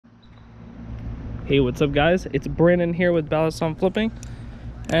Hey, what's up guys? It's Brandon here with Balisong Flipping,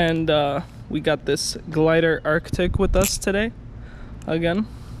 and we got this glider Arctic with us today again.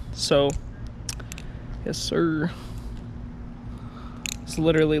 So yes sir, it's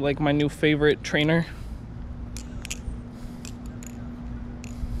literally like my new favorite trainer.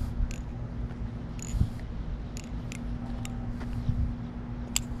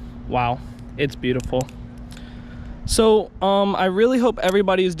 Wow, it's beautiful. So I really hope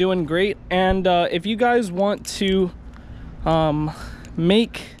everybody is doing great, and if you guys want to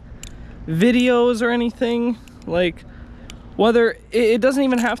make videos or anything, like whether it doesn't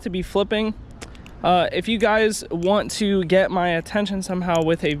even have to be flipping, if you guys want to get my attention somehow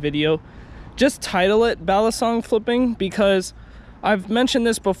with a video, just title it Balisong Flipping, because I've mentioned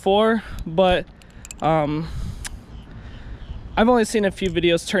this before, but I've only seen a few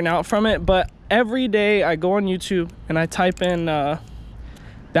videos turn out from it. But every day I go on YouTube and I type in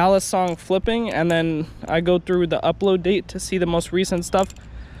Balisong Flipping, and then I go through the upload date to see the most recent stuff.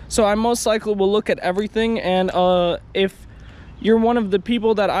 So I most likely will look at everything, and if you're one of the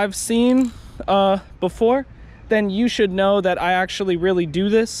people that I've seen before, then you should know that I actually really do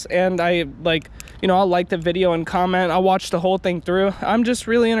this, and I I'll like the video and comment. I'll watch the whole thing through. I'm just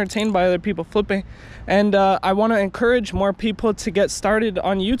really entertained by other people flipping, and I want to encourage more people to get started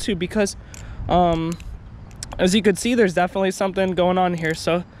on YouTube, because as you could see, there's definitely something going on here.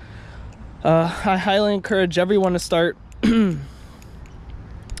 So I highly encourage everyone to start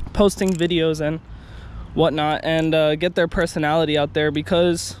posting videos and whatnot, and get their personality out there,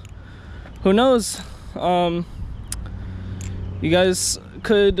 because who knows, you guys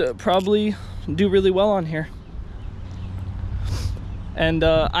could probably do really well on here. And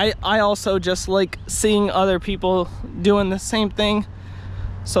I also just like seeing other people doing the same thing,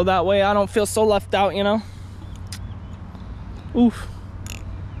 so that way I don't feel so left out, you know. Oof.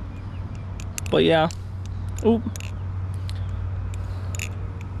 But yeah. Oop.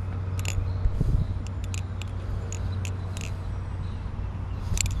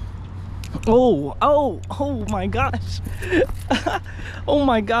 Oh my gosh. Oh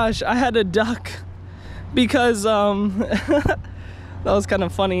my gosh, I had to duck because that was kind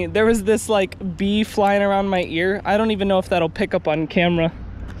of funny. There was this like bee flying around my ear. I don't even know if that'll pick up on camera.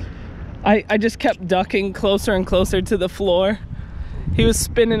 I just kept ducking closer and closer to the floor. He was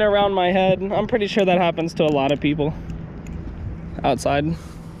spinning around my head. I'm pretty sure that happens to a lot of people outside.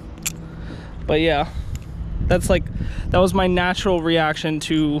 But yeah, that was my natural reaction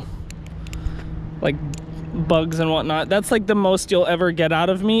to like bugs and whatnot. That's like the most you'll ever get out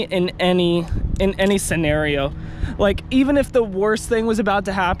of me in any scenario. Like, even if the worst thing was about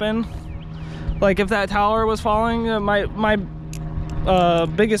to happen, like if that tower was falling, my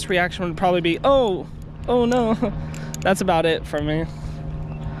biggest reaction would probably be, oh no. That's about it for me.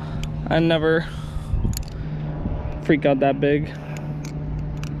 I never freak out that big.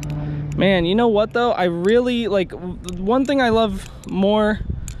 Man, you know what though? I really like, one thing I love more,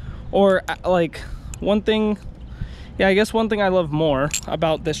 or like one thing I love more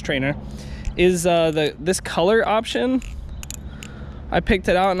about this trainer is this color option. I picked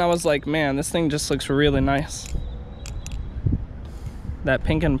it out and I was like, man, this thing just looks really nice. That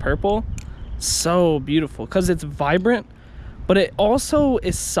pink and purple, so beautiful, because it's vibrant, but it also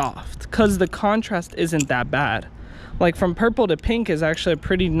is soft, because the contrast isn't that bad. Like from purple to pink is actually a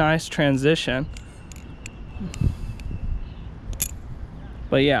pretty nice transition.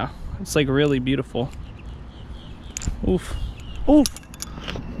 But yeah, it's like really beautiful. Oof. Oof.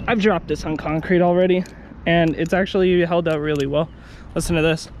 I've dropped this on concrete already, and it's actually held up really well. Listen to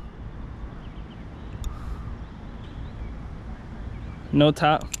this. No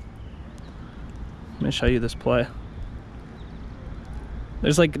tap. Let me show you this play.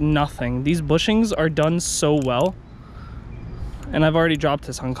 There's like nothing. These bushings are done so well, and I've already dropped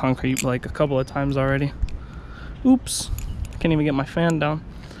this on concrete like a couple of times already. Oops, can't even get my fan down.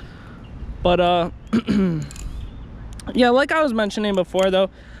 But yeah, like I was mentioning before though,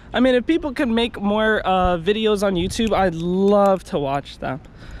 I mean, if people can make more videos on YouTube, I'd love to watch them.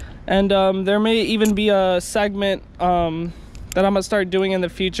 And there may even be a segment that I'm gonna start doing in the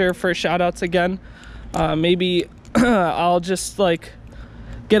future for shout outs again. Maybe I'll just like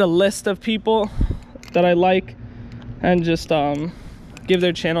get a list of people that I like and just give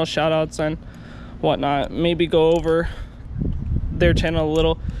their channel shout outs and whatnot. Maybe go over their channel a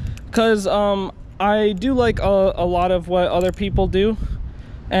little, because I do like a lot of what other people do,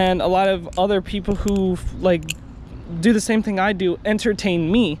 and a lot of other people who like do the same thing I do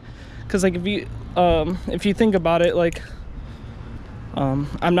entertain me. Because like if you think about it, like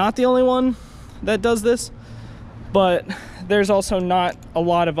I'm not the only one that does this, but there's also not a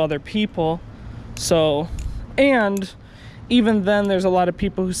lot of other people So, and even then, there's a lot of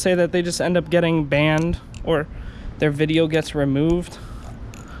people who say that they just end up getting banned or their video gets removed,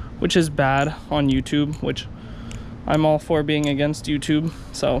 which is bad on YouTube, which I'm all for being against YouTube.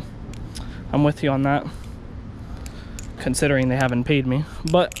 So I'm with you on that, considering they haven't paid me.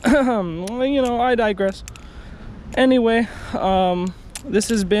 But, you know, I digress. Anyway, this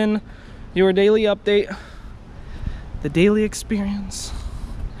has been your daily update, the daily experience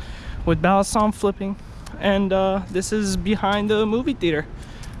with Balisong flipping. And this is behind the movie theater,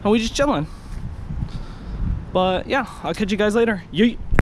 and we just chilling. But yeah, I'll catch you guys later. Yeet.